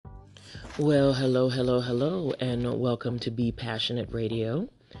Well, hello, and welcome to Be Passionate Radio.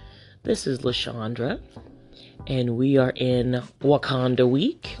 This is LaShondra, and we are in Wakanda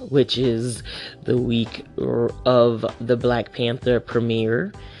Week, which is the week of the Black Panther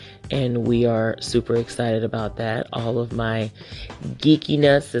premiere, and we are super excited about that. All of my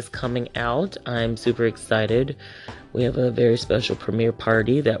geekiness is coming out. I'm super excited. We have a very special premiere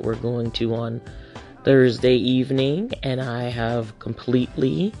party that we're going to on Thursday evening, and I have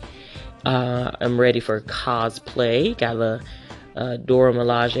I'm ready for cosplay. Got a Dora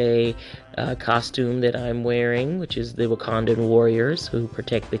Milaje costume that I'm wearing, which is the Wakandan warriors who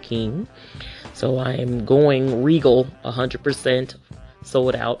protect the king. So I am going regal, 100%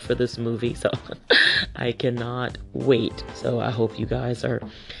 sold out for this movie. So I cannot wait. So I hope you guys are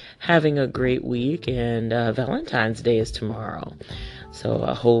having a great week, and Valentine's Day is tomorrow. So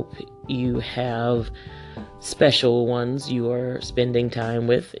I hope you have special ones you are spending time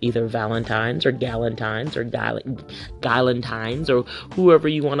with, either Valentines or Galentines or Galentines or whoever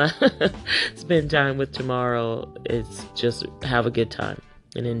you want to spend time with tomorrow. It's just have a good time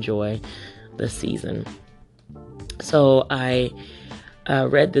and enjoy the season. So I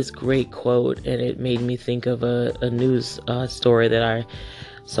read this great quote, and it made me think of a news story that I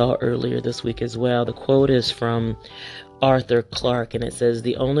saw earlier this week as well. The quote is from Arthur Clarke, and it says,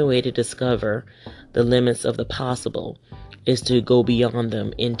 "The only way to discover the limits of the possible is to go beyond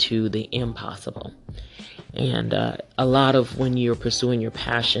them into the impossible." And a lot of when you're pursuing your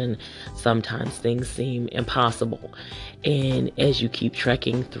passion, sometimes things seem impossible. And as you keep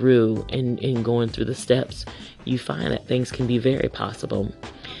trekking through and going through the steps, you find that things can be very possible.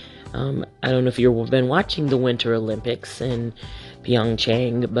 I don't know if you've been watching the Winter Olympics in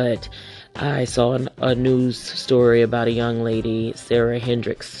Pyeongchang, but I saw a news story about a young lady, Sarah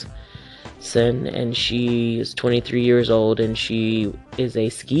Hendrickson, and she is 23 years old, and she is a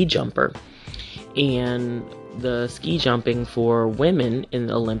ski jumper. And the ski jumping for women in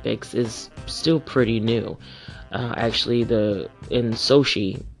the Olympics is still pretty new. Actually, in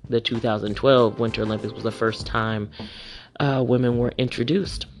Sochi, the 2012 Winter Olympics was the first time women were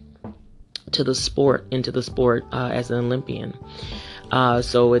introduced into the sport as an Olympian.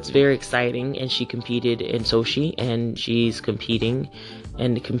 So it's very exciting, and she competed in Sochi, and she's competed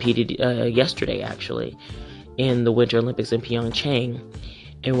yesterday, actually, in the Winter Olympics in Pyeongchang.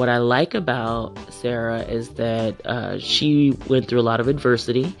 And what I like about Sarah is that she went through a lot of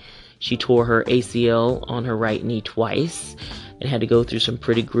adversity. She tore her ACL on her right knee twice and had to go through some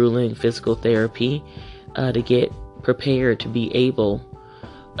pretty grueling physical therapy to get prepared to be able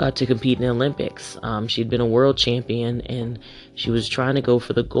to compete in the Olympics. She'd been a world champion, and she was trying to go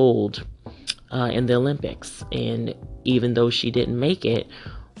for the gold in the Olympics. And even though she didn't make it,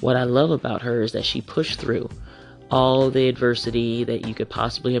 what I love about her is that she pushed through all the adversity that you could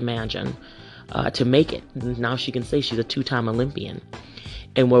possibly imagine to make it. Now she can say she's a two-time Olympian.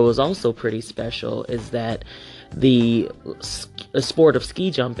 And what was also pretty special is that the sport of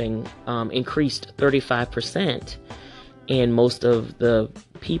ski jumping increased 35%, and most of the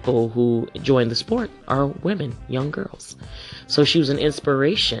people who join the sport are women, young girls. So she was an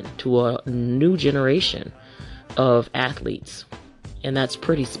inspiration to a new generation of athletes, and that's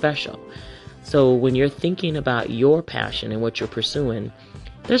pretty special. So when you're thinking about your passion and what you're pursuing,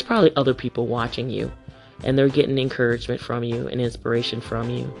 there's probably other people watching you, and they're getting encouragement from you and inspiration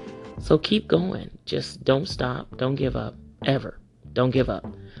from you. So keep going. Just don't stop. Don't give up. Ever. Don't give up.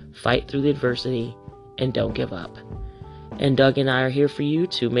 Fight through the adversity and don't give up. And Doug and I are here for you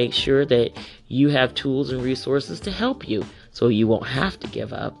to make sure that you have tools and resources to help you so you won't have to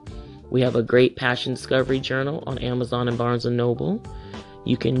give up. We have a great Passion Discovery Journal on Amazon and Barnes & Noble.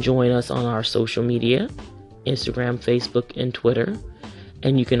 You can join us on our social media, Instagram, Facebook, and Twitter.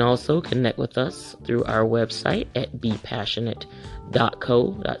 And you can also connect with us through our website at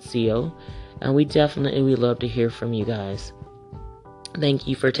bepassionate.co. And we love to hear from you guys. Thank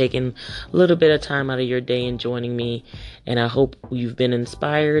you for taking a little bit of time out of your day and joining me. And I hope you've been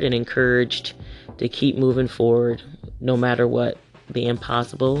inspired and encouraged to keep moving forward. No matter what, the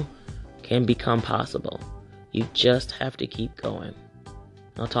impossible can become possible. You just have to keep going.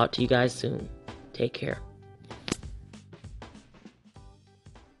 I'll talk to you guys soon. Take care.